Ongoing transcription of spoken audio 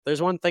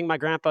there's one thing my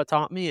grandpa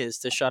taught me is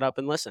to shut up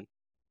and listen.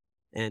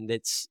 And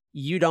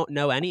you don't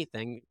know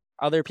anything.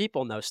 Other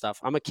people know stuff.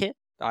 I'm a kid.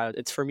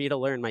 It's for me to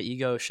learn. My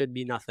ego should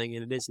be nothing,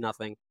 and it is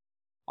nothing.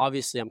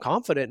 Obviously, I'm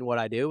confident in what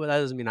I do, but that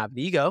doesn't mean I have an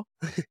ego.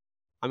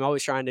 I'm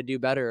always trying to do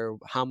better.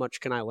 How much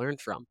can I learn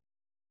from?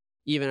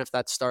 Even if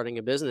that's starting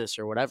a business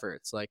or whatever.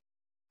 It's like,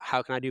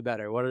 how can I do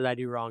better? What did I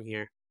do wrong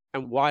here?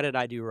 And why did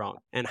I do wrong?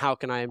 And how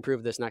can I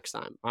improve this next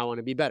time? I want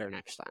to be better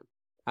next time.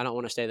 I don't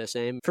want to stay the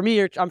same. For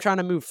me, I'm trying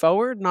to move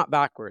forward, not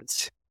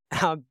backwards.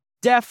 I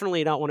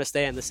definitely don't want to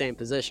stay in the same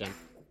position.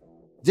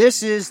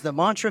 This is the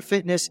Mantra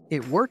Fitness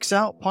It Works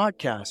Out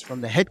podcast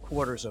from the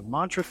headquarters of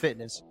Mantra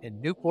Fitness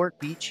in Newport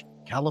Beach,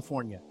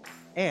 California,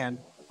 and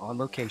on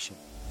location.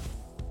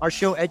 Our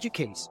show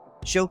educates,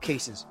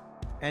 showcases,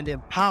 and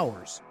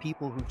empowers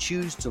people who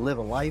choose to live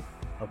a life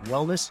of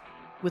wellness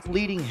with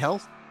leading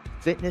health,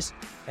 fitness,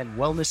 and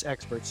wellness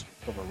experts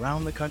from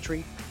around the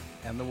country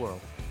and the world.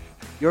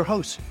 Your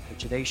host for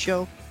today's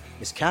show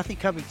is Kathy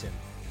Covington,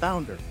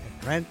 founder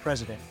and brand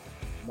president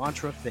of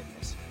Mantra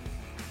Fitness.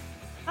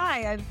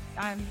 Hi,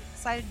 I'm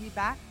excited to be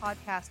back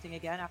podcasting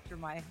again after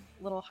my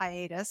little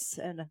hiatus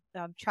and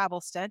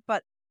travel stint,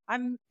 but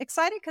I'm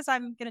excited because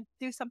I'm going to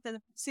do something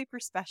super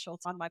special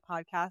on my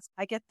podcast.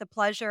 I get the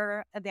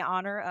pleasure and the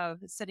honor of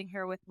sitting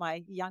here with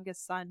my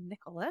youngest son,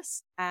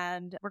 Nicholas,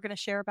 and we're going to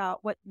share about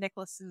what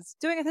Nicholas is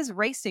doing with his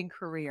racing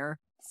career.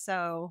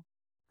 So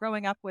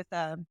growing up with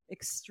an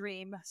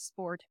extreme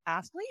sport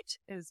athlete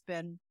has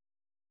been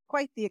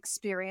quite the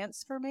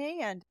experience for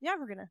me. And yeah,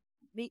 we're going to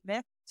meet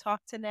Nick, talk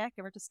to Nick,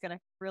 and we're just going to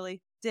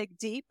really dig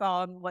deep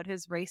on what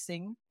his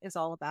racing is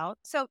all about.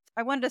 So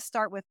I wanted to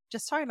start with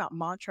just talking about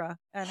Mantra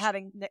and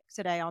having Nick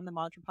today on the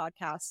Mantra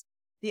podcast,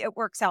 the It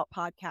Works Out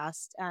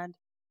podcast. And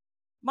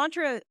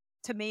Mantra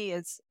to me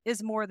is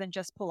more than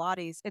just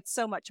Pilates. It's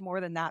so much more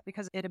than that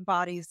because it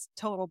embodies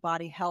total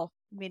body health,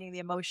 meaning the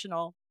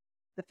emotional,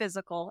 the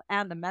physical,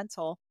 and the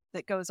mental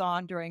that goes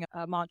on during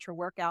a Mantra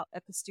workout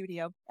at the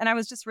studio. And I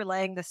was just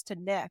relaying this to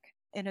Nick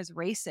in his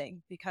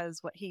racing because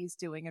what he's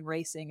doing in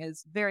racing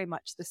is very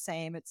much the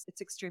same. It's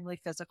extremely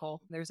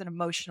physical. There's an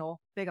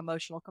big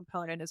emotional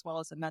component as well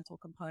as a mental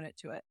component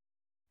to it.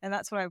 And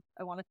that's what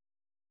I want to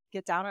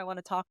get down. I want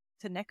to talk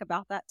to Nick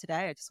about that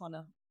today. I just want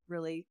to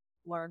really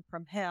learn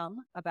from him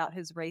about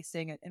his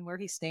racing and where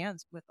he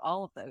stands with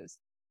all of those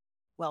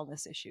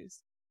wellness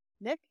issues.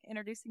 Nick,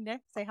 introducing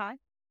Nick, say hi.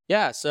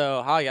 Yeah,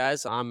 so hi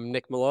guys, I'm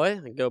Nick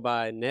Maloy. I go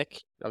by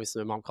Nick.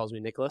 Obviously, my mom calls me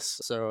Nicholas.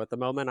 So at the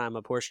moment, I'm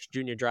a Porsche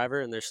junior driver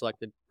in their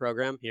selected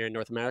program here in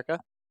North America.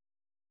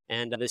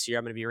 And this year,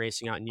 I'm going to be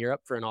racing out in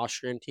Europe for an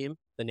Austrian team,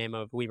 the name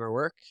of Weimer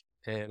Work.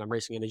 And I'm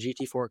racing in a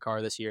GT4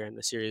 car this year in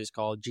the series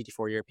called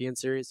GT4 European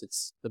Series.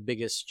 It's the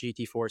biggest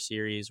GT4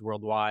 series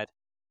worldwide,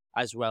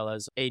 as well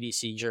as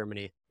ADC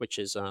Germany, which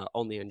is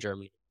only in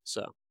Germany.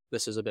 So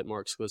this is a bit more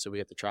exclusive. We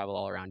get to travel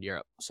all around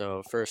Europe.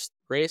 So first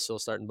race, we'll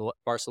start in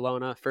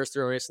Barcelona. First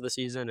real race of the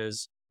season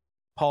is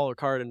Paul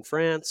Ricard in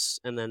France.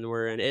 And then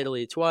we're in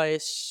Italy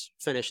twice,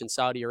 finish in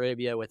Saudi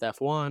Arabia with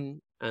F1.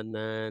 And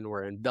then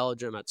we're in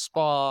Belgium at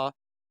Spa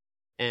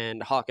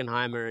and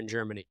Hockenheimer in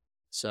Germany.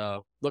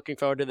 So looking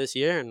forward to this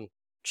year and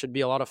should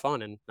be a lot of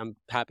fun. And I'm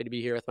happy to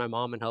be here with my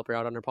mom and help her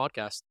out on her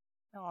podcast.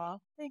 Aw,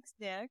 thanks,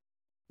 Nick.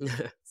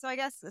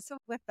 So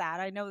with that,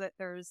 I know that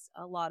there's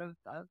a lot of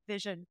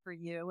vision for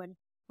you. And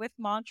with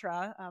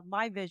Mantra,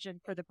 my vision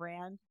for the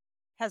brand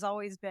has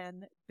always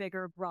been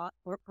bigger,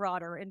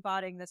 broader,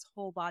 embodying this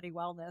whole body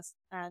wellness.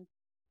 And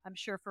I'm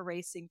sure for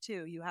racing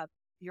too, you have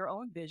your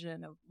own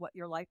vision of what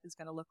your life is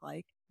going to look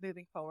like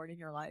moving forward in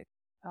your life.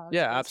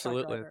 Yeah,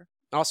 absolutely.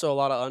 Also a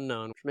lot of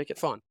unknown. Make it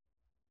fun.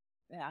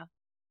 Yeah.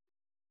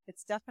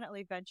 It's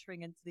definitely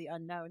venturing into the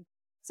unknown.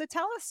 So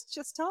tell us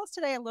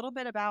today a little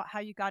bit about how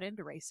you got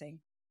into racing.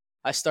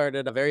 I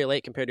started very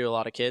late compared to a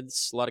lot of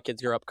kids. A lot of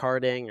kids grow up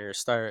karting or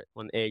start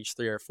when age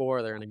 3 or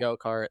 4. They're in a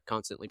go-kart,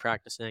 constantly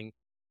practicing.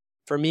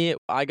 For me,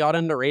 I got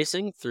into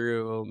racing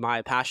through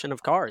my passion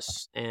of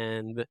cars.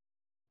 And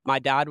my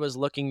dad was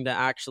looking to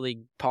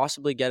actually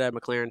possibly get a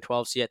McLaren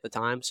 12C at the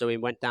time. So we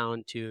went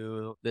down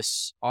to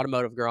this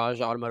automotive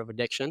garage, Automotive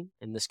Addiction,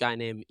 and this guy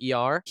named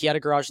ER. He had a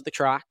garage at the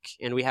track,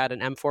 and we had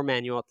an M4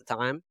 manual at the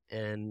time.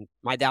 And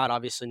my dad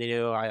obviously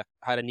knew I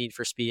had a need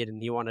for speed,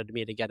 and he wanted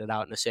me to get it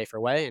out in a safer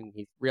way. And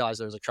he realized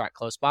there was a track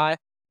close by.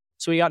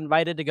 So we got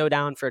invited to go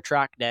down for a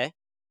track day.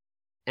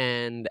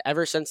 And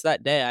ever since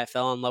that day, I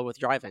fell in love with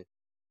driving.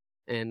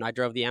 And I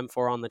drove the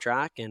M4 on the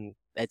track, and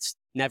it's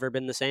never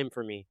been the same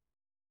for me.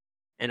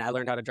 And I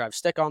learned how to drive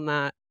stick on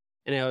that.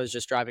 And I was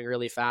just driving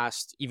really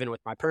fast, even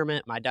with my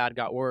permit. My dad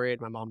got worried.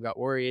 My mom got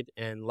worried.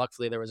 And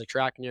luckily, there was a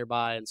track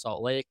nearby in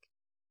Salt Lake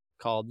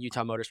called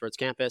Utah Motorsports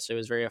Campus. It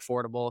was very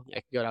affordable.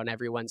 I could go down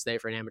every Wednesday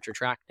for an amateur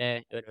track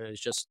day. It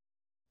was just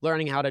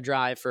learning how to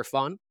drive for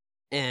fun.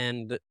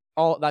 And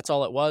that's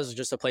all it was,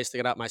 just a place to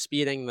get out my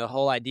speeding. The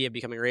whole idea of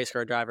becoming a race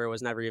car driver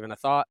was never even a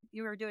thought.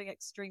 You were doing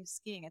extreme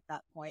skiing at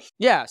that point.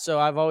 Yeah, so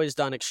I've always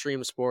done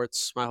extreme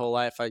sports my whole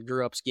life. I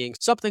grew up skiing,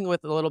 something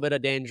with a little bit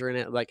of danger in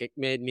it. Like, it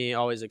made me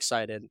always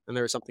excited, and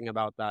there was something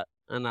about that.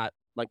 And that,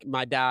 like,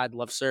 my dad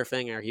loved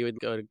surfing, or he would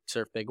go to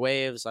surf big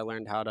waves. I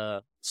learned how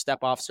to step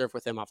off surf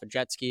with him off a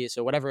jet ski.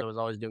 So whatever, I was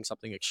always doing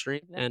something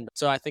extreme. And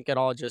so I think it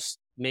all just,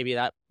 maybe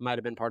that might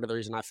have been part of the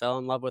reason I fell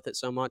in love with it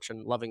so much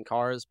and loving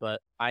cars,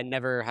 but I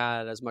never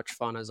had as much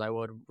fun as I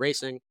would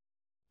racing.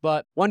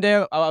 But one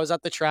day I was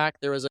at the track.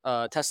 There was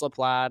a Tesla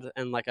Plaid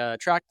and like a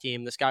track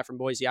team, this guy from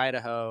Boise,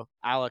 Idaho,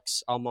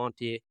 Alex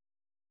Almonte,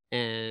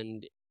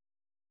 and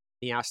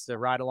he asked to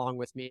ride along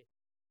with me.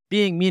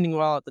 Being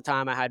meanwhile at the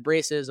time, I had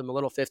braces. I'm a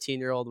little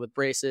 15-year-old with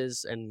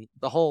braces, and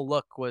the whole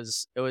look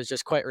was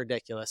just quite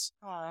ridiculous.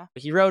 Aww.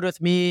 He rode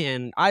with me,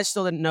 and I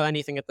still didn't know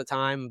anything at the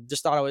time.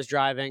 Just thought I was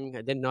driving.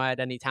 I didn't know I had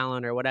any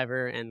talent or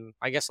whatever. And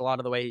I guess a lot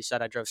of the way he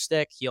said I drove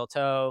stick, heel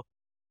toe,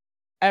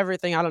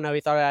 everything. I don't know.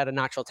 He thought I had a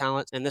natural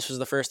talent. And this was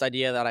the first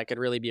idea that I could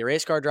really be a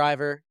race car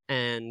driver.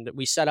 And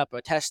we set up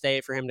a test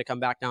day for him to come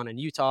back down in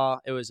Utah.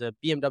 It was a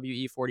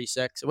BMW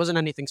E46. It wasn't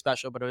anything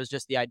special, but it was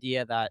just the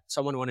idea that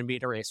someone wanted me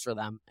to race for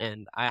them,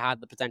 and I had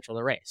the potential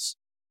to race.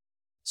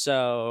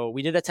 So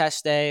we did a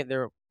test day.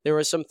 There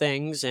were some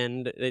things,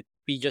 and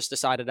we just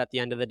decided at the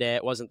end of the day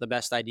it wasn't the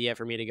best idea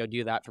for me to go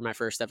do that for my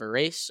first ever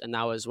race. And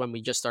that was when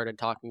we just started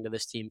talking to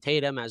this team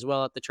Tatum as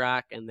well at the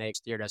track, and they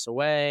steered us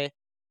away.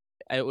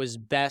 It was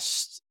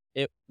best.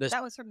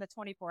 That was from the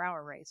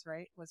 24-hour race,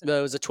 right?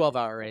 It was a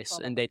 12-hour race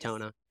in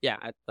Daytona. Yeah,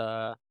 at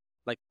the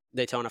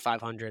Daytona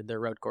 500, their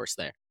road course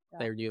there. Yeah.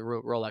 They do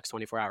Rolex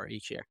 24-hour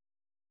each year,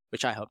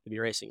 which I hope to be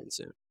racing in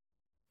soon.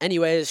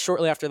 Anyways,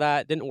 shortly after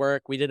that, it didn't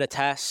work. We did a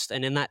test,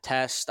 and in that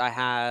test, I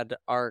had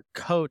our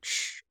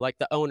coach, like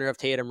the owner of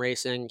Tatum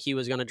Racing. He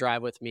was going to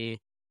drive with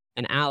me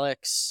and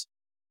Alex.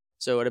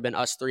 So it would have been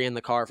us three in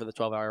the car for the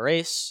 12-hour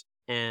race.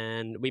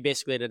 And we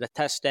basically did a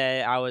test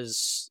day.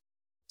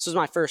 This was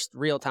my first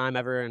real time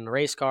ever in a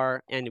race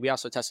car, and we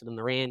also tested in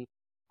the rain.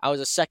 I was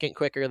a second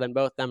quicker than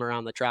both them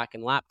around the track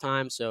in lap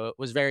time, so it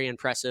was very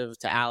impressive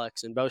to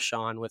Alex and both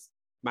Sean with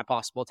my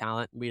possible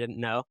talent. We didn't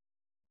know.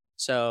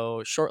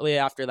 So shortly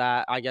after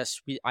that, I guess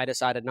I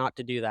decided not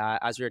to do that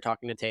as we were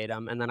talking to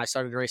Tatum, and then I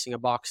started racing a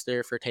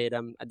Boxster for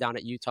Tatum down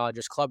at Utah,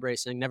 just club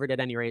racing. Never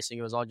did any racing.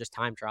 It was all just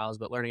time trials,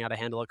 but learning how to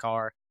handle a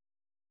car,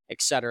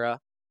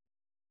 etc.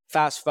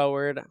 Fast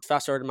forward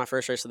to my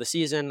first race of the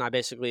season. I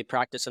basically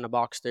practiced in a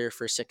Boxster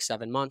for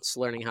 6-7 months,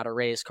 learning how to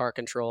race, car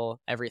control,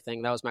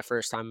 everything. That was my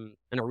first time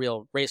in a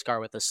real race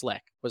car with a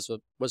slick, was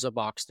a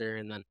Boxster,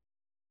 and then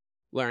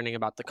learning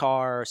about the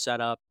car,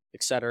 setup,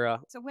 etc.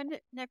 So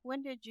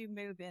when did you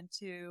move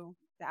into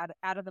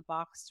out of the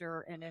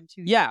Boxster and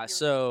into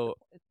so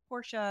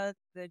Porsche,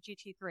 the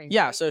GT3?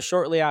 Yeah, right? so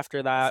shortly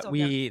after that,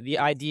 the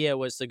idea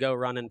was to go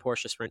run in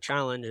Porsche Sprint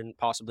Challenge and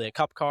possibly a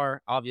Cup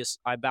car.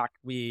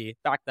 We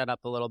backed that up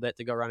a little bit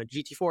to go run a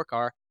GT4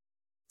 car.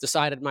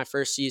 Decided my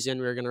first season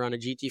we were going to run a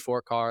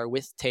GT4 car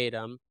with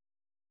Tatum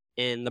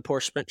in the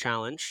Porsche Sprint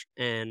Challenge,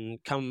 and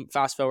come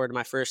fast forward to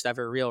my first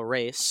ever real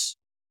race.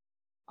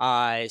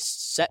 I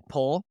set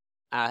pole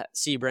at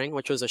Sebring,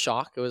 which was a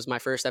shock. It was my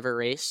first ever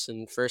race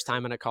and first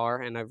time in a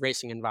car in a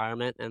racing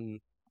environment.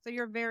 And so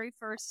your very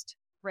first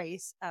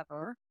race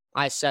ever,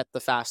 I set the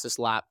fastest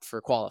lap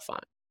for qualifying.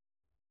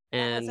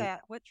 And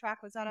what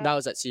track was that at? That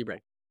was at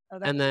Sebring. Oh,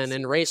 and then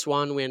in race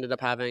one, we ended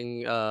up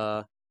having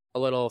a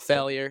little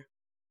failure.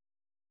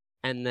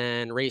 And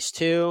then race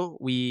two,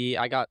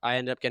 I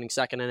ended up getting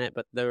second in it,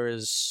 but that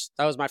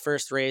was my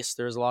first race.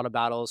 There was a lot of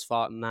battles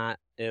fought in that.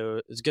 It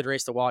was a good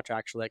race to watch,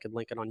 actually. I could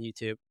link it on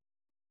YouTube.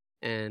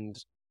 And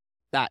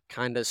that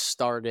kind of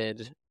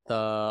started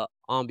the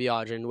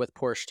ambiage with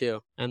Porsche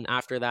too. And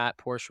after that,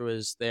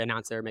 they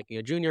announced they were making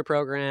a junior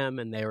program,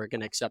 and they were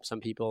going to accept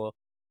some people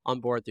on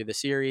board through the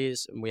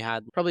series. And we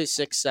had probably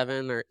 6,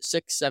 7,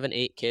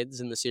 8 kids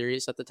in the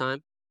series at the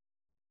time.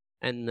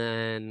 And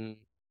then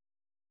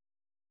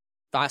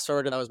fast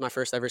forward, that was my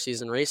first ever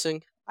season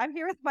racing. I'm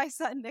here with my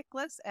son,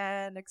 Nicholas,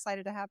 and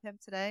excited to have him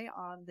today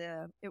on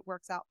the It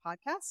Works Out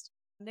podcast.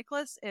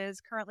 Nicholas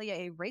is currently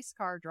a race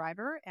car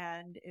driver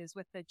and is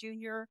a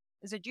junior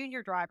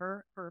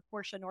driver for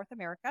Porsche North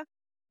America.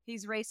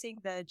 He's racing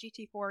the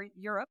GT4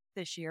 Europe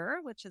this year,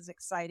 which is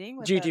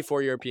exciting.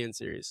 GT4 European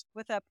Series.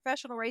 With a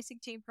professional racing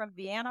team from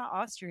Vienna,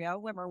 Austria,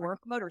 Wimmerwerk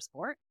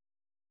Motorsport.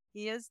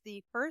 He is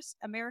the first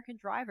American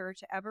driver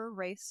to ever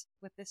race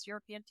with this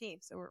European team,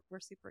 so we're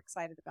super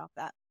excited about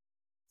that.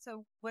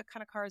 So what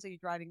kind of cars are you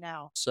driving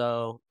now?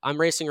 So I'm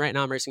racing right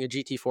now. I'm racing a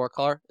GT4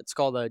 car. It's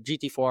called a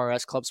GT4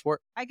 RS Club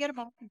Sport. I get them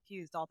all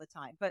confused all the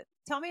time. But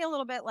tell me a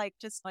little bit,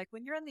 just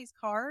when you're in these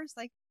cars,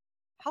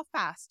 how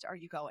fast are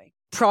you going?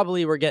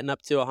 Probably we're getting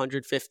up to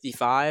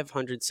 155,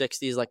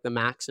 160 is like the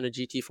max in a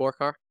GT4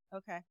 car.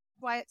 Okay.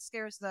 Why it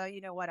scares the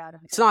out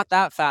of me. It's not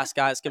that fast,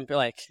 guys.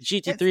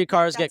 GT3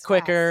 cars get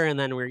quicker, fast. And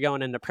then we're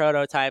going into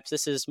prototypes.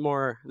 This is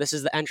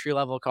the entry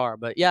level car,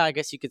 but yeah, I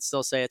guess you could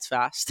still say it's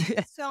fast.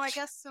 So I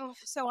guess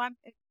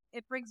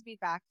it brings me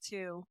back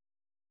to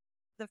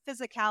the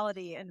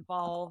physicality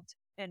involved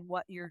in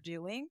what you're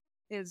doing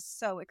is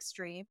so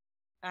extreme.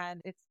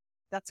 And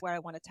that's where I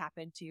want to tap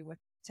into with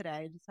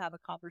today, just have a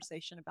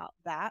conversation about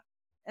that.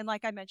 And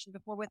like I mentioned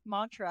before with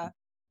Mantra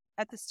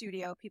at the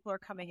studio, people are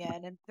coming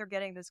in and they're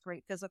getting this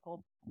great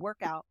physical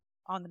workout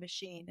on the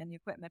machine and the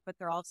equipment, but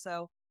they're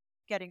also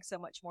getting so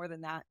much more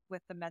than that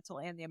with the mental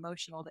and the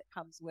emotional that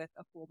comes with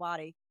a full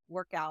body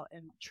workout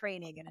and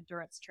training and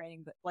endurance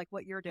training, but like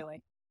what you're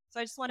doing. So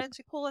I just wanted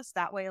to pull us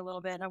that way a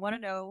little bit. And I want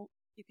to know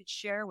if you could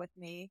share with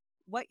me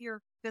what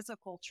your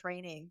physical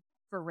training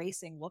for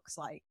racing looks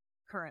like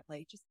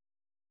currently, just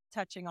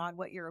touching on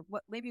what your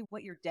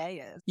day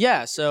is.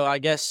 Yeah, so I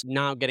guess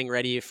now getting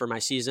ready for my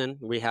season,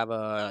 we have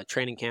a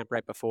training camp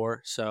right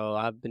before. So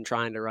I've been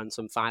trying to run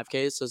some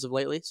 5Ks as of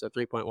lately, so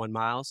 3.1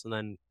 miles, and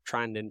then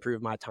trying to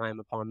improve my time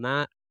upon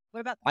that.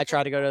 What about I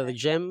try to go to the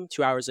gym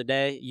 2 hours a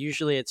day.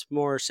 Usually it's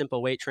more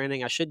simple weight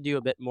training. I should do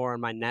a bit more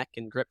on my neck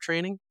and grip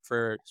training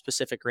for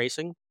specific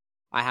racing.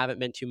 I haven't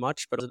been too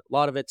much, but a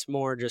lot of it's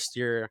more just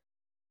your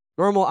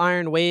normal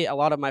iron weight. A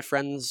lot of my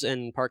friends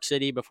in Park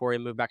City before we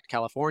moved back to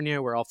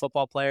California were all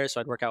football players,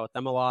 so I'd work out with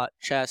them a lot.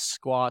 Chest,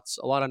 squats,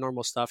 a lot of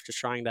normal stuff, just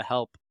trying to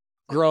help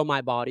grow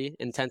my body,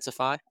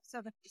 intensify,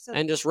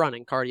 and just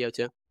running, cardio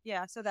too.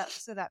 Yeah, so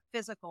that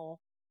physical,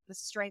 the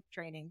strength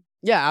training.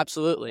 Yeah,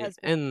 absolutely.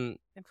 And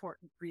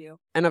important for you.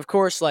 And of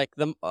course, like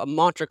the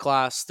mantra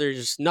class,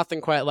 there's nothing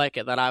quite like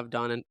it that I've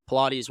done. And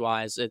Pilates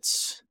wise,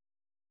 it's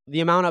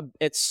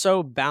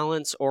so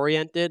balance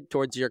oriented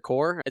towards your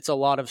core. It's a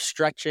lot of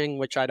stretching,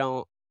 which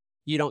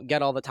you don't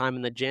get all the time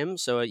in the gym.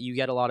 So you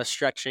get a lot of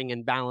stretching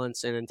and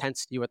balance and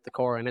intensity with the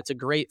core. And it's a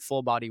great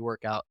full body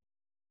workout.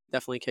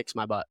 Definitely kicks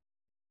my butt.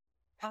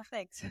 Oh,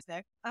 thanks,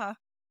 Nick.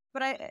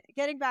 But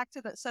getting back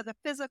to the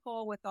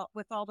physical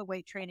with all the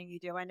weight training you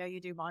do, I know you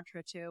do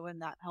mantra too,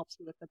 and that helps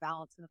you with the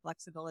balance and the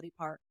flexibility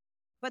part.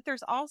 But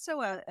there's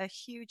also a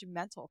huge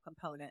mental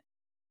component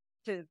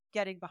to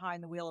getting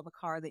behind the wheel of a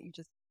car that you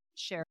just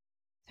shared.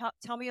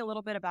 Tell me a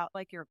little bit about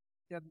like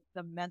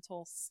the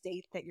mental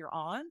state that you're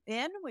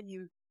in when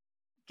you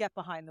get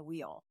behind the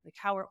wheel. Like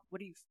what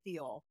do you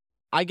feel?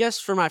 I guess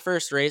for my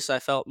first race, I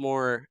felt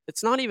more,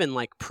 it's not even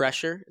like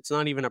pressure. It's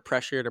not even a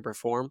pressure to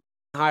perform.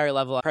 Higher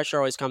level, pressure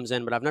always comes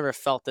in, but I've never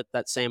felt it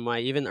that same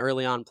way. Even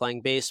early on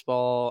playing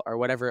baseball or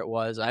whatever it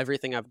was,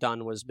 everything I've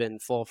done was been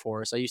full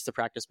force. I used to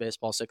practice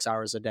baseball 6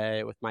 hours a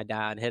day with my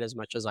dad, hit as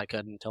much as I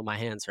could until my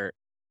hands hurt.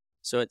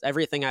 So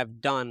everything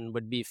I've done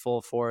would be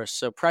full force.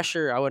 So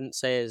pressure, I wouldn't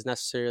say is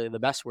necessarily the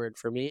best word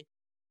for me.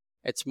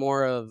 It's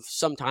more of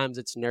sometimes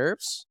it's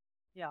nerves.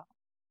 Yeah.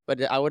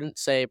 But I wouldn't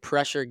say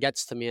pressure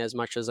gets to me as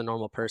much as a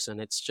normal person.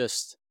 It's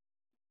just,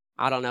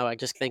 I don't know. I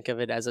just think of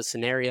it as a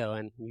scenario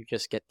and you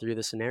just get through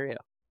the scenario.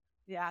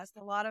 Yeah, it's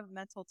a lot of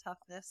mental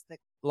toughness. A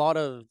lot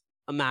of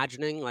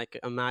imagining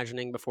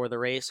before the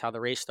race, how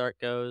the race start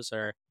goes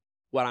or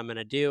what I'm going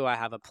to do. I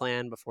have a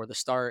plan before the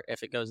start.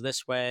 If it goes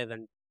this way,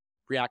 then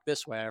react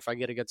this way. Or if I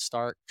get a good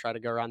start, try to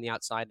go around the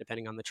outside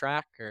depending on the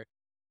track or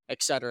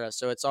etc.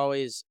 So it's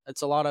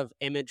a lot of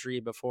imagery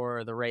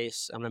before the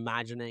race. I'm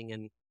imagining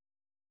and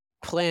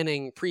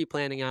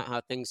pre-planning out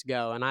how things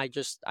go. And I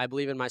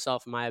believe in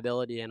myself and my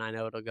ability, and I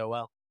know it'll go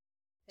well.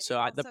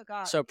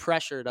 So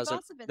pressure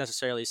doesn't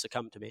necessarily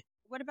succumb to me.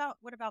 What about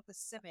the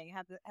simming?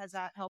 Has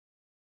that helped?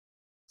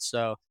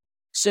 So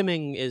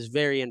simming is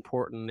very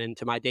important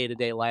into my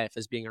day-to-day life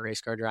as being a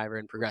race car driver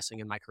and progressing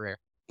in my career.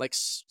 Like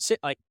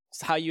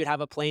how you'd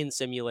have a plane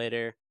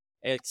simulator,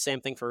 it's the same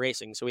thing for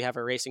racing. So we have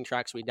our racing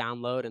tracks we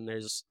download, and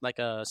there's like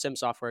a sim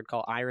software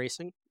called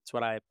iRacing. It's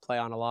what I play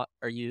on a lot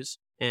or use.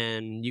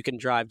 And you can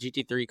drive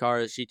GT3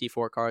 cars,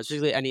 GT4 cars,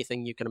 basically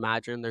anything you can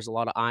imagine. There's a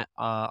lot of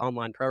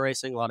online pro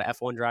racing. A lot of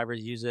F1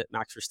 drivers use it.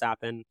 Max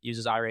Verstappen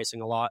uses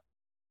iRacing a lot.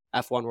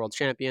 F1 world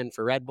champion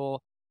for Red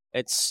Bull.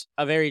 It's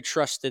a very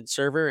trusted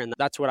server, and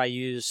that's what I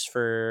use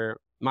for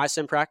my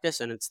sim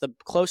practice. And it's the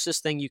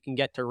closest thing you can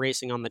get to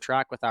racing on the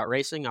track without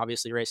racing.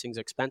 Obviously, racing's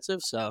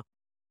expensive, so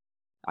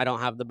I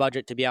don't have the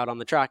budget to be out on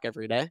the track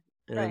every day.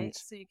 And right.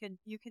 So you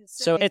can.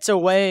 So it's a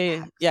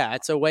way. Yeah,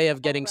 it's a way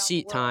of getting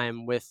seat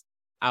time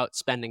without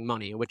spending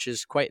money, which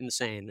is quite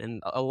insane.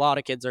 And a lot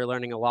of kids are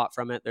learning a lot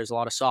from it. There's a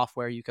lot of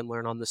software you can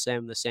learn on the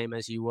sim, the same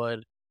as you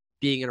would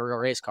being in a real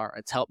race car.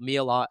 It's helped me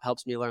a lot,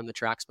 helps me learn the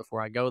tracks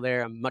before I go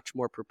there. I'm much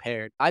more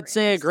prepared. I'd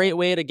say a great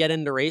way to get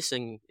into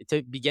racing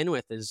to begin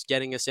with is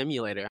getting a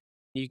simulator.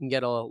 You can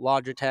get a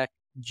Logitech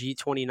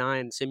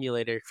G29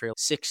 simulator for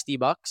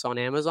 $60 on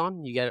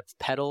Amazon. You get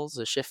pedals,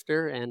 a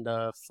shifter, and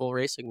a full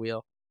racing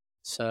wheel.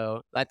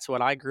 So that's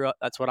what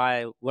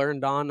I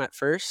learned on at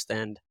first,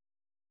 and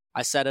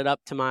I set it up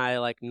to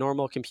my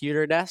normal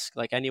computer desk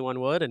like anyone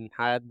would, and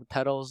had the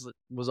pedals that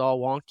was all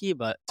wonky,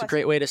 but it's a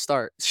great way to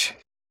start.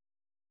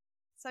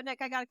 So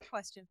Nick, I got a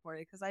question for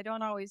you because I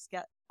don't always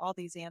get all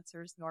these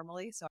answers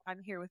normally. So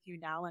I'm here with you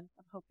now, and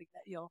I'm hoping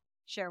that you'll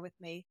share with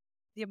me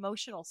the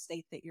emotional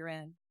state that you're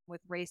in with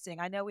racing.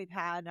 I know we've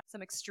had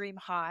some extreme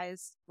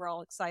highs. We're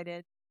all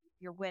excited.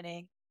 You're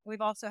winning.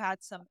 We've also had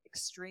some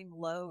extreme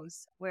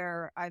lows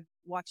where I've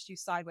watched you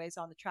sideways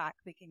on the track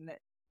thinking that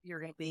you're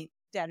going to be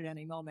dead at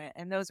any moment.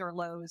 And those are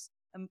lows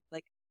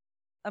like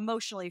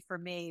emotionally for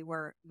me,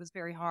 where it was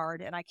very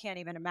hard. And I can't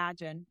even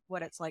imagine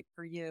what it's like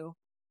for you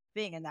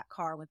being in that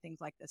car when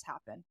things like this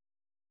happen,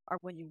 or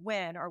when you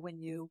win, or when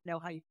you know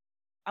how you,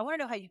 I want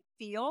to know how you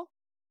feel,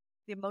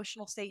 the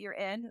emotional state you're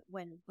in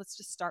when, let's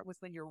just start with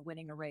when you're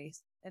winning a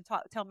race. And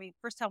tell me,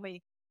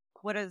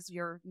 what is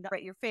your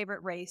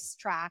favorite race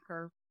track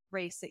or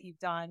race that you've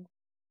done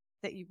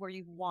where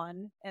you've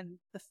won, and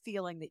the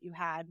feeling that you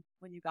had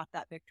when you got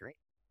that victory?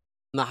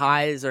 The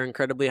highs are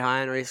incredibly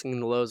high in racing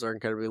and the lows are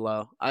incredibly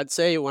low. I'd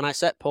say when I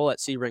set pole at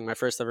Sebring, my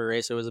first ever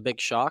race, it was a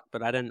big shock,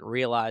 but I didn't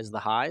realize the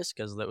highs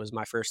because it was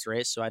my first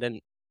race, so I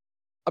didn't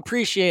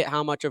appreciate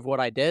how much of what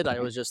I did. I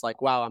was just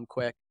like, wow, I'm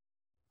quick.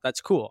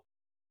 That's cool.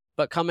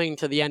 But coming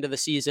to the end of the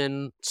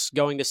season,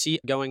 going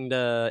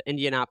to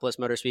Indianapolis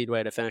Motor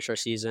Speedway to finish our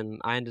season,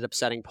 I ended up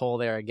setting pole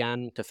there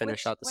again to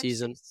finish out the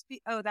season.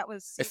 That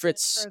was if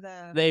it's for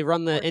the they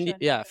run the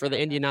Porsche for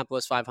the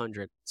Indianapolis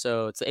 500.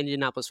 So it's the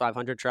Indianapolis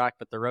 500 track,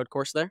 but the road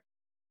course there,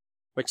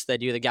 which they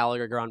do the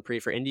Gallagher Grand Prix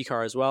for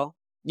IndyCar as well.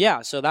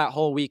 Yeah, so that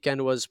whole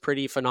weekend was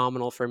pretty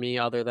phenomenal for me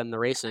other than the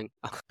racing.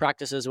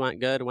 Practices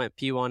went good, went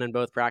P1 in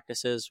both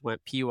practices,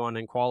 went P1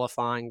 in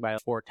qualifying by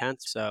 4/10.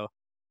 So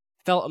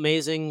felt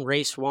amazing.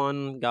 Race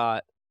 1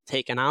 got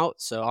taken out,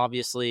 so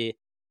obviously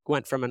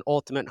went from an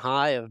ultimate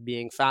high of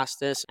being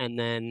fastest and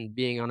then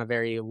being on a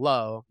very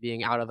low,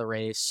 being out of the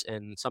race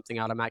and something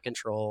out of my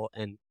control.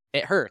 And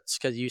it hurts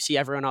because you see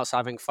everyone else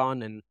having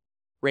fun and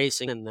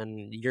racing, and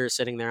then you're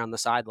sitting there on the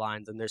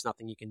sidelines and there's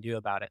nothing you can do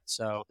about it.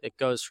 So it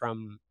goes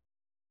from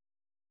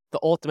the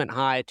ultimate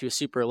high to a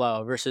super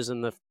low, versus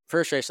in the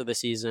first race of the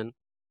season,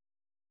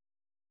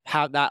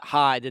 how that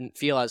high didn't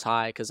feel as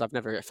high because I've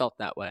never felt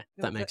that way.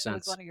 If that makes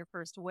sense. It was one of your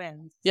first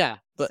wins. Yeah,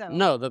 but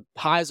no, the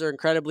highs are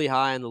incredibly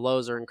high and the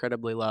lows are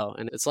incredibly low.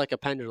 And it's like a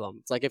pendulum.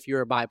 It's like if you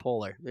were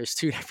bipolar. There's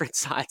two different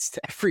sides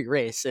to every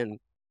race, and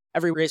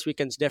every race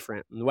weekend's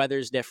different, and the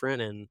weather's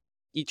different, and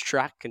each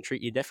track can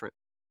treat you different.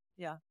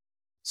 Yeah.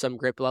 Some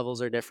grip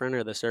levels are different,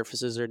 or the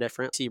surfaces are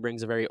different.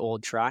 Sebring's a very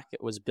old track.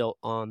 It was built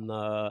on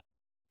the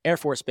Air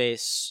Force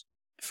Base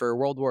for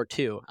World War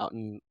II out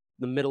in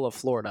the middle of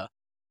Florida.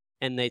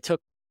 And they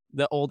took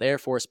the old Air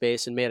Force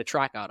Base and made a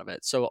track out of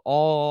it. So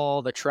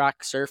all the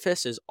track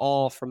surface is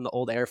all from the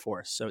old Air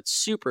Force. So it's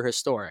super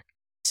historic.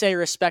 Say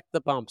respect the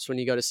bumps when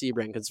you go to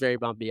Sebring because it's very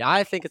bumpy.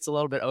 I think it's a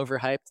little bit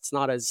overhyped. It's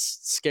not as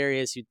scary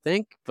as you'd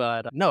think,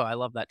 but no, I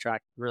love that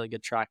track. Really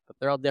good track, but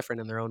they're all different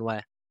in their own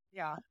way.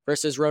 Yeah.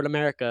 Versus Road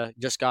America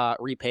just got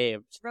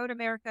repaved. Road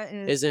America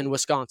is in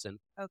Wisconsin.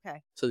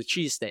 Okay. So the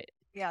cheese state.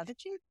 Yeah, the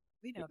cheese.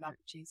 We know about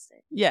the cheese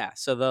state. Yeah,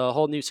 so the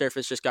whole new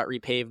surface just got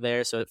repaved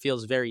there, so it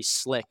feels very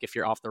slick if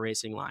you're off the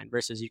racing line,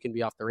 versus you can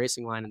be off the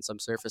racing line in some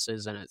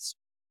surfaces and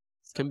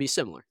can be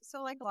similar.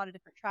 So like a lot of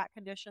different track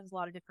conditions, a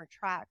lot of different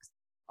tracks,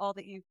 all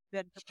that you've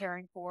been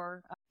preparing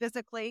for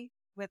physically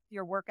with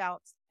your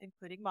workouts,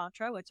 including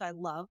mantra, which I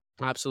love.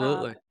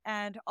 Absolutely.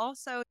 And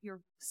also you're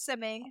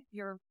simming,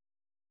 you're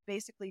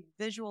basically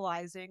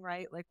visualizing,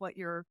 right? Like what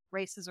your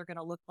races are going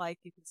to look like.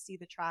 You can see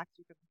the tracks,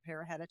 you can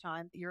prepare ahead of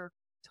time. You're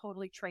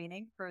totally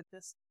training for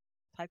this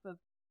type of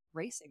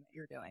racing that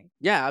you're doing.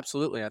 Yeah,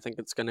 absolutely. I think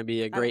it's going to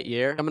be a great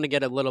year. I'm going to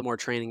get a little more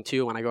training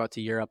too. When I go out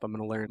to Europe, I'm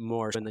going to learn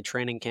more in the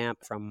training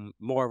camp from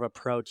more of a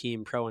pro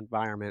team, pro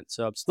environment.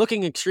 So I'm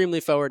looking extremely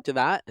forward to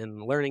that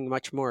and learning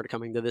much more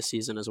coming to this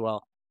season as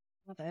well.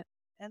 Love it.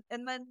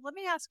 And then let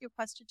me ask you a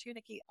question too,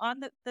 Nikki,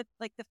 on the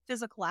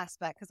physical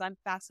aspect, because I'm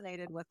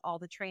fascinated with all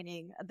the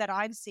training that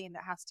I've seen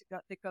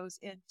that goes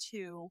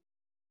into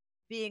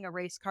being a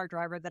race car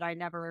driver that I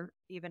never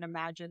even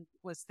imagined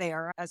was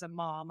there as a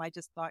mom. I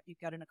just thought you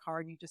get in a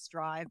car and you just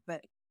drive,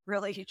 but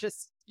really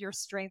your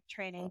strength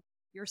training,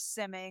 you're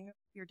simming,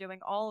 you're doing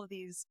all of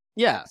these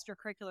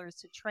extracurriculars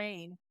to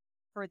train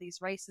for these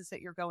races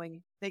that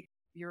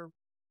you're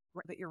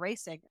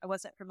racing. I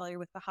wasn't familiar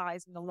with the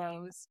highs and the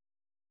lows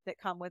that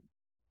come with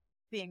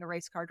being a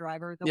race car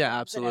driver.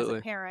 Absolutely. As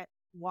a parent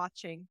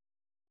watching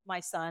my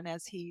son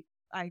as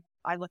I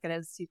look at it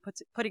as he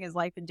putting his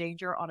life in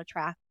danger on a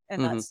track.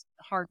 And that's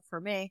hard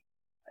for me.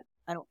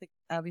 I don't think,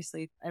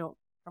 obviously,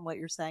 from what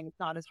you're saying, it's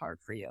not as hard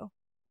for you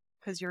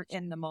because you're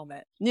in the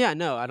moment. Yeah,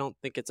 no, I don't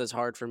think it's as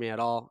hard for me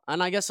at all.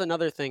 And I guess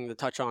another thing to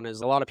touch on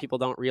is a lot of people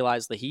don't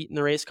realize the heat in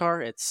the race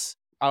car.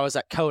 I was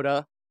at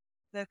COTA.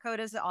 The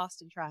COTA is the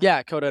Austin track.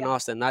 Yeah, COTA in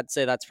Austin. I'd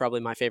say that's probably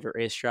my favorite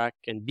racetrack,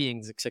 and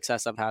being the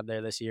success I've had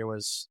there this year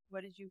was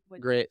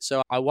great.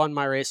 So I won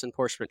my race in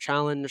Porsche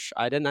Challenge.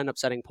 I didn't end up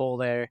setting pole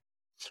there.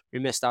 We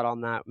missed out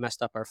on that,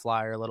 messed up our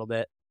flyer a little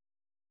bit.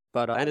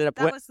 But I ended up...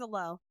 That was the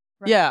low.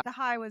 Right? Yeah. The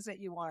high was that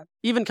you won.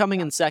 Even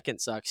coming in second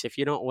sucks. If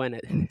you don't win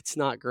it, it's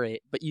not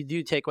great. But you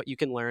do take what you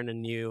can learn,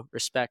 and you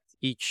respect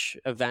each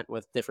event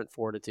with different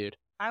fortitude.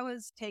 I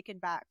was taken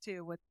back,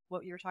 too, with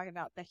what you were talking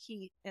about, the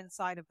heat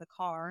inside of the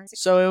car.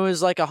 So it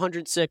was like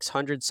 106,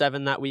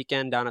 107 that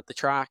weekend down at the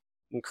track.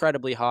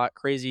 Incredibly hot,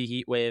 crazy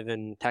heat wave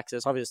in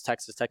Texas. Obviously,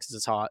 Texas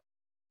is hot.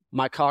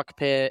 My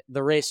cockpit,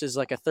 the race is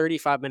like a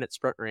 35-minute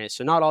sprint race,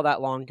 so not all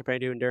that long compared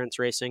to endurance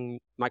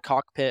racing. My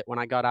cockpit, when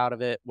I got out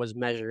of it, was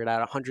measured at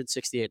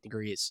 168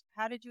 degrees.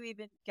 How did you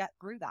even get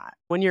through that?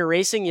 When you're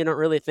racing, you don't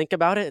really think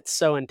about it. It's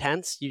so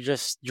intense. You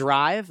just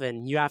drive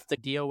and you have to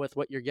deal with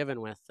what you're given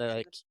with.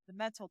 The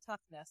mental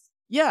toughness.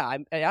 Yeah,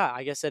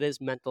 I guess it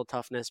is mental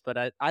toughness, but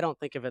I don't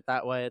think of it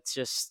that way.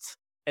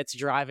 It's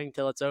driving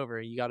till it's over.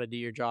 You got to do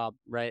your job,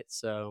 right?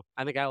 So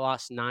I think I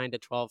lost 9 to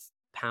 12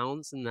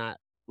 pounds in that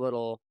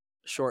little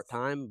short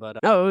time, but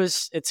no,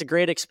 it's a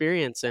great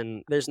experience,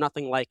 and there's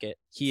nothing like it,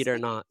 heat or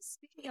not.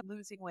 Speaking of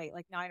losing weight,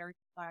 like 9 or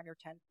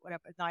 10,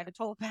 whatever, 9 to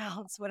 12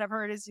 pounds,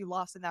 whatever it is you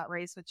lost in that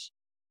race, which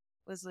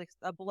was like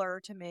a blur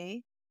to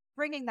me.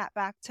 Bringing that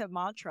back to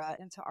mantra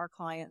and to our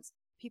clients,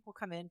 people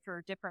come in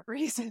for different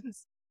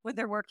reasons when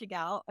they're working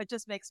out. It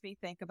just makes me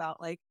think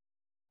about like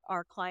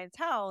our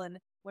clientele, and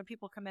when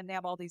people come in, they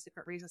have all these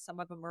different reasons. Some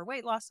of them are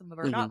weight loss, some of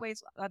them are not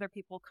weight loss. Other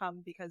people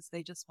come because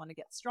they just want to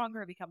get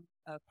stronger, become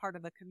a part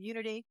of a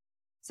community.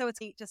 So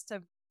it's neat just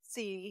to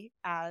see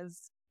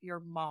as your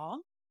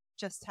mom,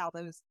 just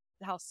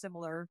how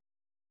similar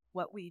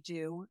what we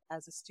do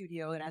as a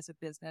studio and as a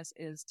business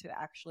is to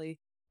actually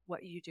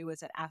what you do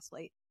as an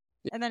athlete.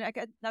 And then I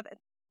got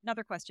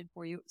another question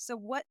for you. So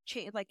what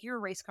change, like you're a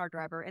race car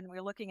driver, and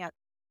we're looking at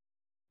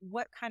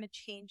what kind of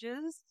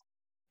changes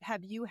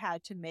have you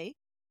had to make?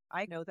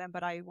 I know them,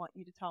 but I want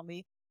you to tell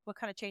me what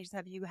kind of changes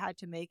have you had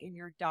to make in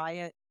your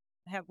diet?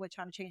 What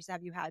kind of changes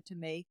have you had to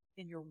make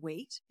in your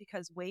weight?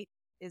 Because weight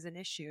is an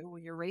issue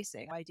when you're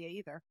racing. No idea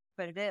either,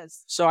 but it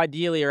is. So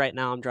ideally right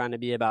now I'm trying to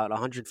be about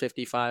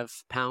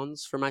 155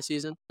 pounds for my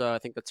season. So I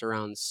think that's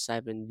around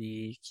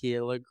 70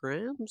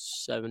 kilograms,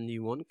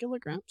 71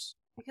 kilograms.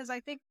 Because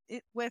I think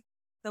with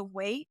the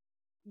weight,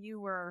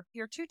 you're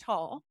too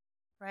tall,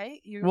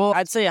 right? Well,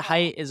 I'd say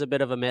height is a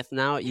bit of a myth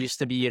now. It used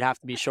to be you'd have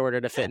to be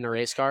shorter to fit in a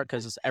race car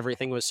because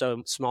everything was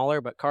so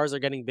smaller, but cars are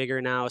getting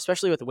bigger now,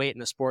 especially with weight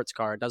in a sports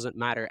car. It doesn't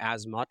matter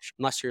as much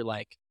unless you're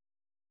like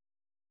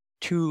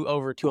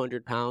over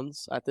 200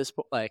 pounds at this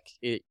point.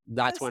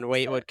 That's when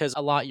weight would, because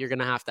a lot you're going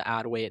to have to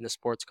add weight in a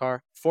sports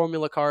car.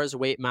 Formula cars,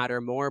 weight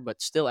matter more,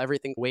 but still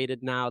everything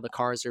weighted now. The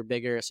cars are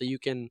bigger. So you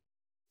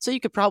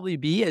could probably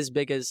be as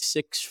big as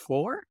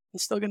 6'4"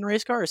 and still get in a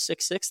race car, or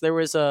 6'6". There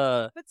was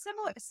a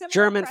similar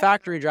German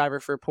factory driver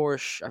for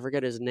Porsche. I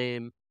forget his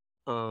name.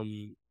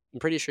 I'm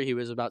pretty sure he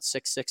was about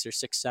 6'6" or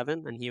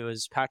 6'7", and he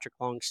was Patrick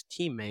Long's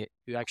teammate,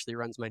 who actually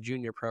runs my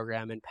junior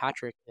program. And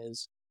Patrick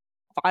is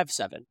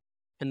 5'7".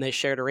 And they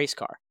shared a race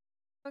car.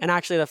 And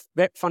actually,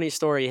 the funny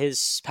story,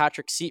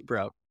 Patrick's seat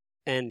broke,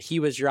 and he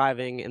was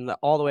driving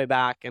all the way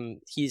back,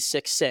 and he's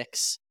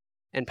 6'6",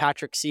 and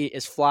Patrick's seat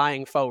is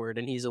flying forward,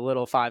 and he's a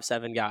little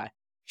 5'7" guy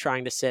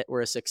trying to sit where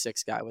a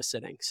 6'6" guy was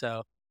sitting.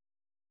 So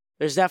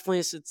there's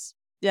definitely, so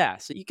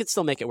you could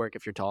still make it work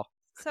if you're tall.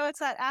 So it's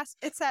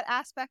that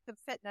aspect of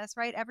fitness,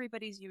 right?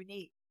 Everybody's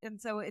unique,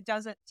 and so it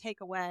doesn't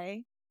take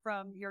away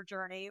from your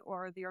journey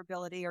or your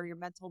ability or your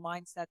mental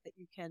mindset that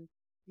you can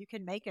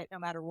make it no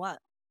matter what.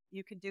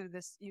 You can do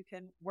this, you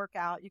can work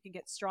out, you can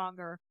get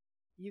stronger,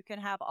 you can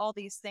have all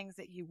these things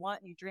that you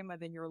want and you dream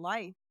of in your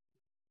life,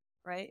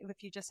 right?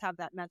 If you just have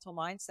that mental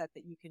mindset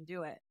that you can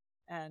do it.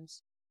 And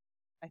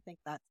I think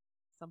that's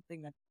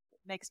something that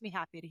makes me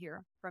happy to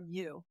hear from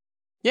you.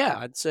 Yeah,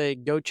 I'd say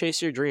go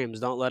chase your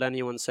dreams. Don't let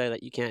anyone say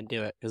that you can't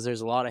do it, because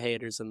there's a lot of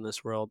haters in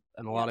this world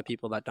and a lot of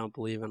people that don't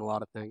believe in a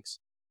lot of things.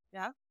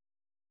 Yeah.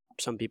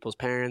 Some people's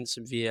parents,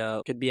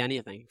 could be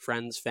anything,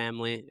 friends,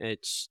 family.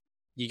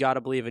 You got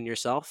to believe in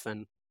yourself.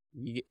 And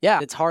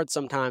it's hard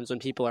sometimes when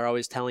people are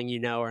always telling you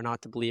no or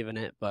not to believe in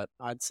it, but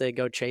I'd say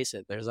go chase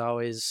it. There's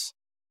always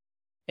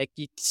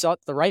the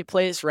right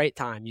place, right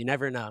time. You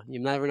never know. You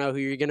never know who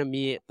you're going to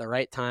meet at the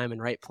right time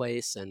and right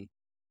place, and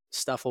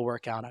stuff will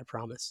work out, I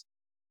promise.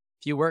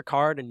 If you work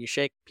hard and you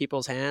shake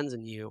people's hands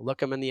and you look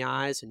them in the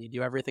eyes and you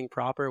do everything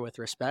proper with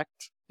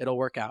respect, it'll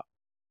work out.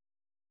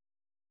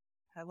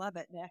 I love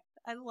it, Nick.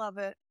 I love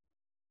it.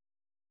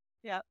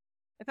 Yeah.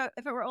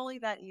 If it were only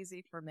that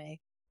easy for me.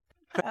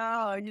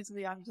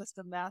 Usually I'm just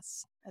a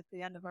mess at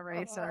the end of a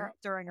race, or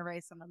during a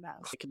race I'm a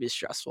mess. It can be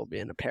stressful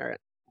being a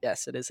parent.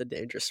 Yes, it is a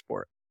dangerous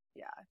sport.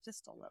 Yeah,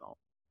 just a little.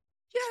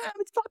 Yeah,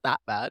 it's not that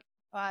bad.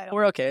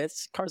 We're okay.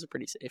 Cars are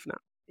pretty safe now.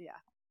 Yeah.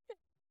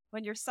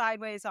 When you're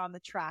sideways on the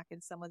track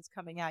and someone's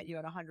coming at you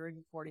at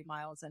 140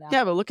 miles an hour.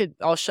 Yeah, but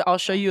I'll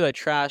show you a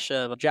trash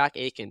of Jack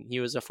Aiken. He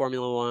was a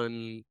Formula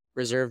One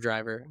reserve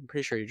driver. I'm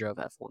pretty sure he drove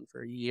F1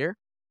 for a year.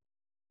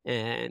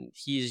 And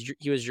he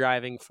was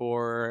driving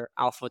for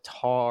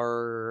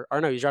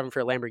he's driving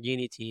for a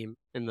Lamborghini team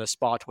in the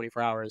Spa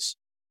 24 Hours.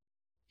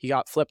 He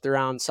got flipped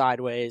around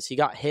sideways. He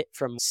got hit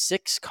from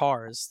 6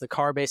 cars. The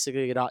car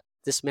basically got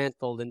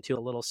dismantled into a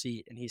little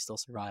seat, and he still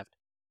survived.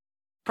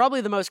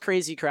 Probably the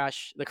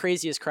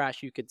craziest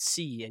crash you could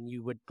see, and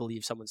you would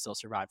believe someone still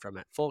survived from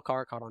it. Full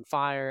car caught on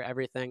fire,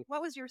 everything.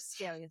 What was your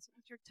scariest?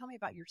 Tell me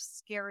about your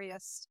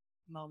scariest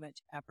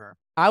moment ever.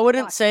 I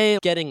wouldn't say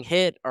getting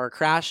hit or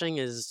crashing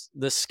is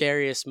the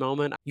scariest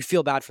moment. You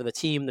feel bad for the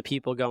team, the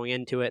people going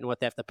into it, and what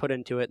they have to put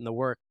into it, and the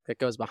work that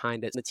goes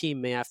behind it. The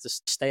team may have to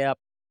stay up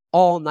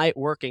all night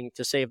working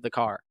to save the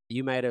car.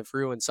 You might have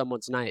ruined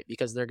someone's night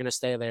because they're going to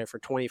stay there for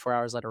 24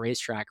 hours at a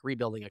racetrack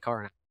rebuilding a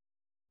car.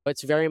 But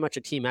it's very much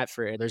a team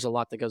effort. There's a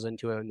lot that goes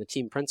into it, and the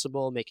team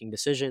principal making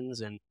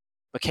decisions and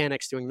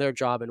mechanics doing their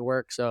job and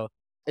work. So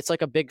it's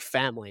like a big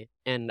family.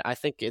 And I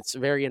think it's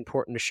very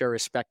important to show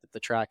respect at the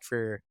track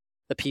for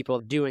the people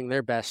doing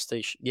their best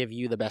to give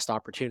you the best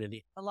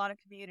opportunity. A lot of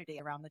community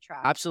around the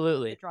track.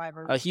 Absolutely. The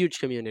drivers. A huge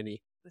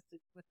community. With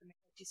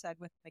you said,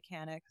 with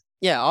mechanics.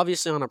 Yeah,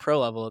 obviously on a pro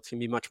level, it's going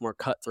to be much more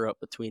cutthroat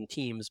between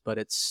teams, but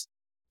it's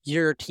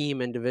your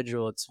team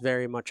individual. It's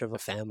very much of a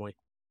family.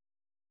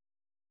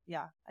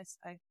 Yeah,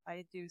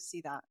 I do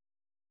see that,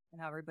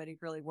 and how everybody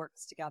really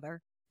works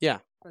together. Yeah.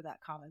 For that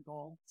common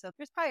goal. So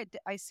there's probably,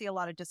 I see a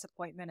lot of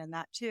disappointment in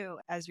that too,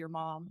 as your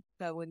mom.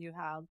 So when you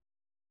have,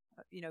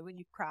 when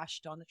you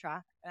crashed on the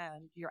track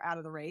and you're out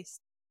of the race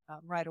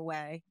right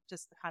away,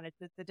 just the kind of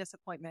the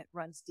disappointment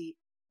runs deep.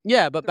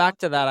 Yeah, but back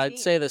to that, I'd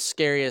say the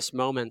scariest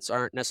moments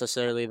aren't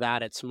necessarily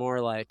that. It's more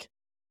like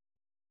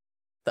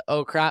the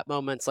oh crap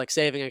moments, like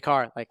saving a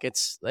car. Like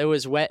it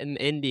was wet in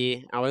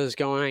Indy. I was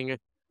going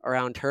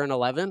around turn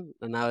 11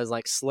 and I was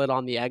like slid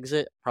on the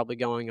exit, probably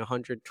going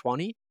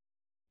 120,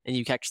 and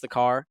you catch the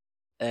car.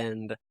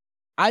 And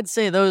I'd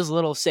say those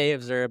little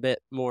saves are a bit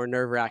more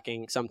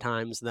nerve-wracking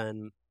sometimes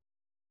than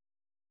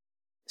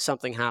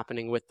something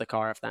happening with the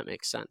car, if that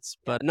makes sense.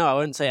 But no, I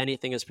wouldn't say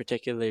anything is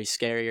particularly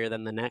scarier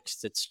than the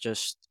next. It's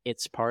just,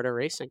 it's part of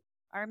racing.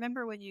 I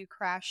remember when you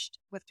crashed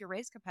with your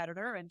race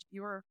competitor and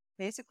you were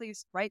basically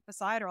right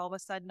beside her. All of a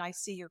sudden I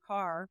see your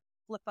car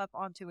flip up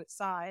onto its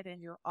side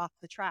and you're off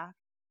the track.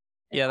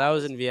 Yeah, that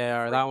was in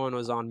VAR. That one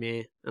was on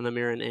me, and then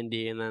we were in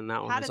Indy, and then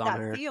that one was on her. How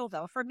did that feel,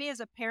 though? For me as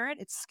a parent,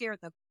 it scared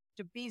the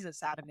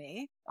beezus out of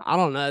me. I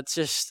don't know.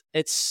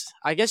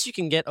 I guess you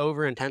can get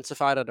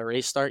over-intensified at a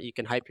race start. You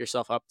can hype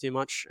yourself up too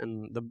much,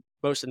 and the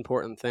most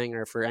important thing,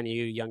 or for any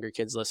younger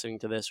kids listening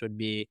to this, would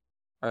be,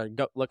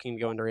 looking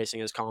to go into racing,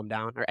 is calm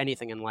down, or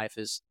anything in life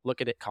is look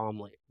at it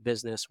calmly.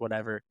 Business,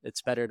 whatever.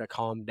 It's better to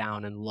calm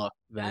down and look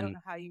than... I don't know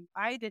how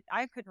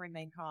I couldn't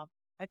remain calm.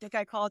 I think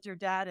I called your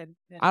dad and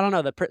I don't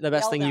know. The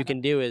best thing you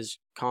can do is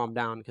calm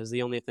down, because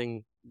the only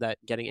thing that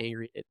getting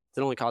angry, it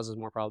only causes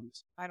more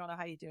problems. I don't know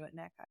how you do it,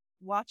 Nick.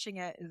 Watching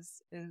it is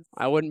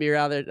I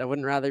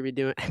wouldn't rather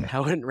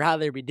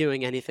be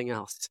doing anything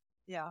else.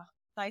 Yeah.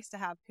 Nice to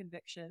have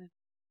conviction.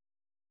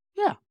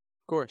 Yeah,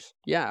 of course.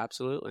 Yeah,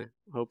 absolutely.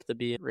 Hope to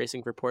be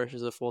racing for Porsche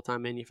as a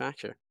full-time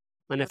manufacturer.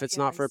 And if it's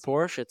not for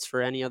Porsche, it's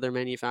for any other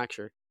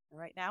manufacturer.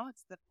 Right now,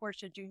 it's the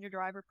Porsche Junior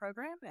Driver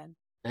Program, and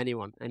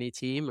anyone, any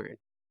team or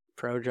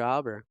pro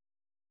job, or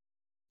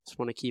just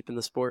want to keep in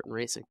the sport and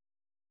racing.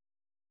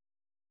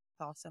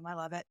 Awesome. I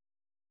love it.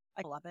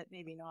 I love it.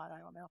 Maybe not. I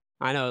don't know.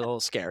 I know it's a little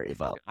scary,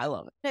 but I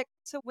love it. Nick,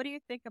 so what do you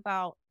think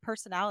about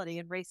personality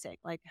in racing?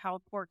 Like, how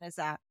important is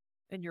that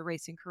in your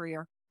racing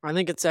career? I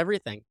think it's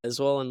everything as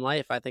well in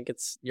life. I think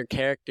it's your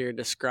character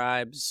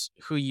describes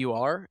who you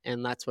are,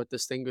 and that's what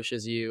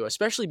distinguishes you,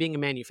 especially being a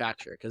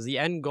manufacturer, because the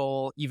end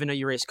goal, even though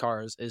you race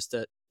cars, is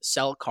to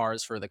sell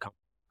cars for the company,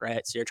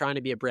 right? So you're trying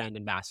to be a brand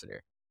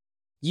ambassador.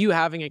 You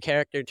having a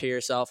character to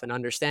yourself and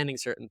understanding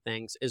certain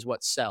things is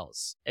what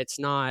sells. It's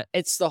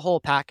the whole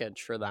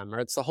package for them, or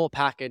it's the whole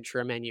package for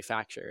a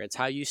manufacturer. It's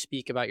how you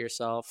speak about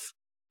yourself,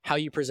 how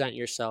you present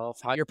yourself,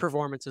 how your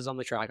performance is on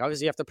the track.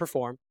 Obviously, you have to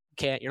perform.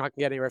 You're not going to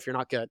get anywhere if you're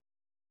not good.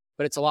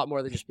 But it's a lot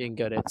more than just being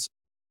good. It's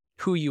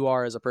who you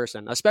are as a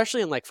person,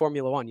 especially in like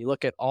Formula One. You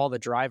look at all the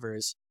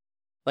drivers,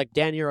 like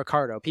Daniel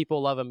Ricciardo.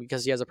 People love him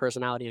because he has a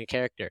personality and a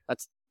character.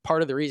 That's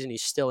part of the reason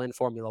he's still in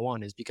Formula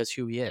One, is because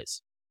who he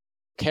is.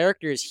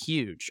 Character is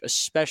huge,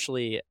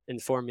 especially in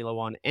Formula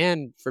One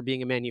and for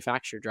being a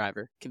manufacturer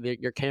driver.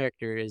 Your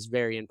character is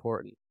very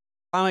important.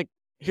 I'm like,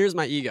 here's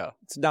my ego.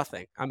 It's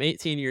nothing. I'm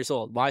 18 years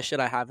old. Why should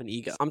I have an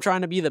ego? I'm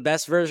trying to be the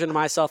best version of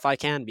myself I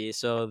can be.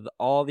 So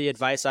all the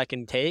advice I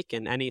can take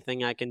and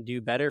anything I can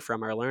do better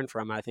from or learn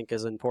from, I think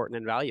is important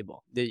and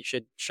valuable. You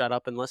should shut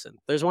up and listen.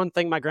 There's one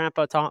thing my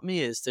grandpa taught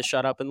me, is to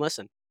shut up and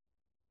listen.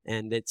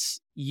 And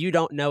you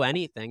don't know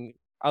anything.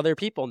 Other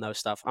people know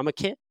stuff. I'm a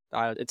kid.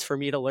 It's for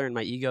me to learn.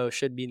 My ego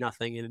should be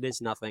nothing, and it is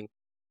nothing.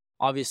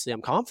 Obviously,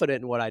 I'm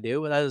confident in what I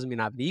do, but that doesn't mean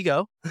I have an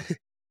ego.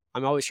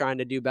 I'm always trying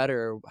to do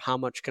better. How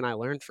much can I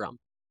learn from?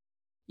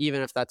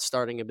 Even if that's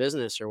starting a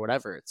business or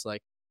whatever, it's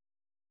like,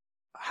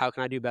 how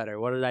can I do better?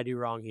 What did I do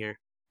wrong here?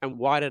 And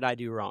why did I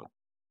do wrong?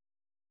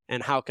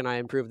 And how can I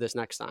improve this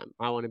next time?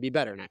 I want to be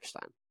better next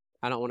time.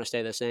 I don't want to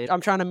stay the same. I'm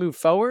trying to move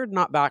forward,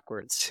 not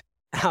backwards.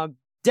 I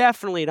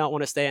definitely don't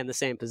want to stay in the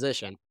same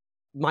position.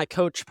 My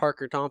coach,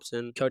 Parker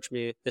Thompson, coached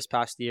me this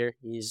past year.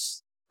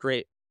 He's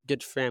great,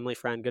 good family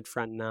friend, good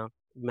friend now,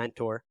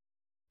 mentor.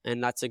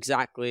 And that's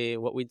exactly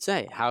what we'd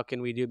say. How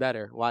can we do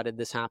better? Why did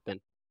this happen?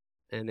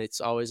 And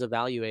it's always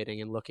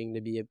evaluating and looking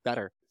to be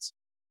better.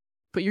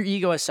 Put your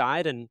ego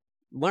aside and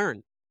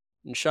learn.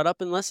 and shut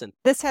up and listen.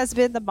 This has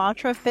been the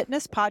Mantra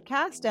Fitness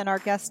Podcast, and our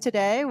guest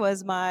today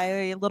was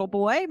my little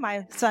boy,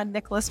 my son,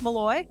 Nicholas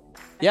Maloy.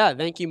 Yeah,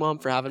 thank you, Mom,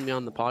 for having me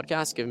on the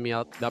podcast, giving me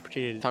the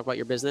opportunity to talk about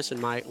your business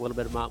and a little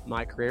bit about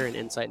my career and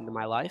insight into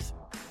my life.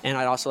 And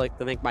I'd also like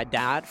to thank my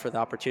dad for the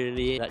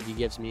opportunity that he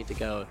gives me to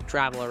go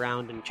travel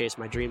around and chase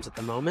my dreams at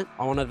the moment.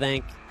 I want to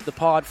thank the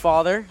Pod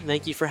Father.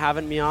 Thank you for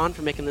having me on,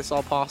 for making this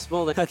all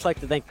possible. I'd like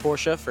to thank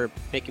Porsche for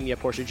making me a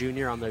Porsche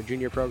Junior on their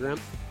junior program.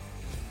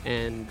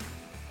 And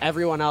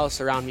everyone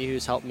else around me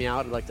who's helped me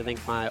out. I'd like to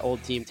thank my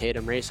old team,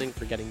 Tatum Racing,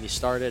 for getting me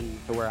started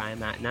and to where I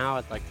am at now.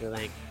 I'd like to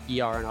thank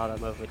ER and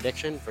Automotive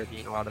Addiction for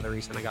being a lot of the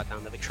reason I got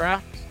down to the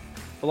track.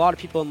 A lot of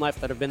people in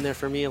life that have been there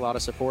for me, a lot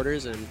of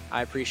supporters, and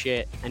I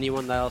appreciate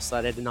anyone else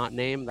that I did not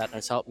name that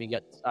has helped me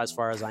get as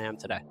far as I am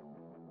today.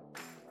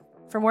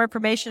 For more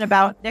information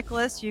about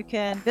Nicholas, you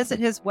can visit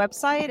his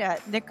website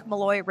at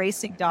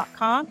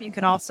nickmaloyracing.com. You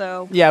can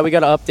also... Yeah, we got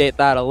to update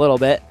that a little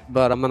bit,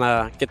 but I'm going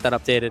to get that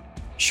updated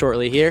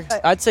shortly here.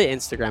 I'd say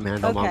Instagram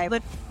handle, okay,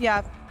 Mom.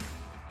 Yeah,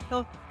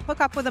 he'll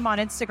hook up with him on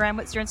Instagram.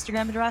 What's your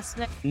Instagram address,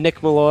 Nick?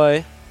 Nick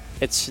Maloy.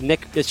 It's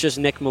just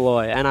Nick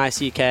Maloy.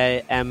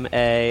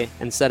 NICKMA.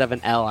 Instead of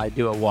an L, I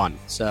do a 1.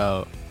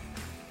 So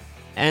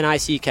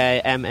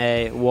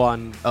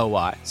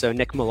NICKMA1OY. So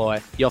Nick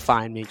Maloy. You'll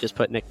find me. Just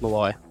put Nick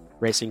Maloy,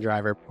 racing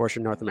driver, Porsche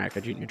North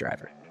America junior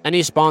driver.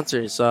 Any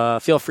sponsors,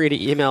 feel free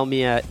to email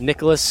me at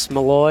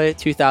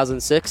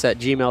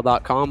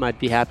nicholasmaloy2006@gmail.com. I'd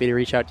be happy to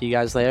reach out to you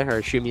guys there,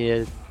 or shoot me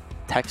a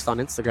text on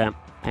Instagram,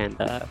 and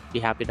be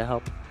happy to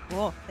help.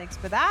 Cool. Thanks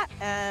for that.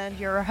 And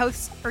your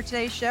host for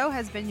today's show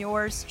has been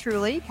yours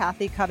truly,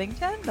 Kathy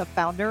Covington, the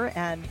founder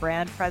and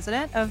brand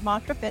president of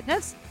Mantra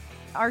Fitness.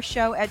 Our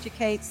show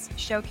educates,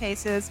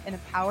 showcases, and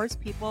empowers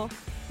people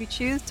who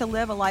choose to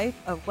live a life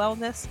of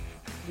wellness.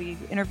 We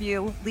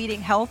interview leading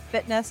health,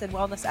 fitness, and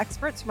wellness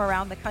experts from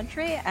around the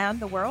country and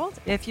the world.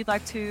 If you'd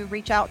like to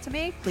reach out to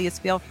me, please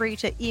feel free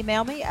to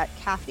email me at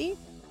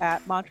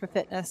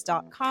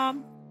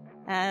kathy@mantrafitness.com.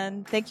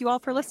 And thank you all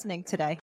for listening today.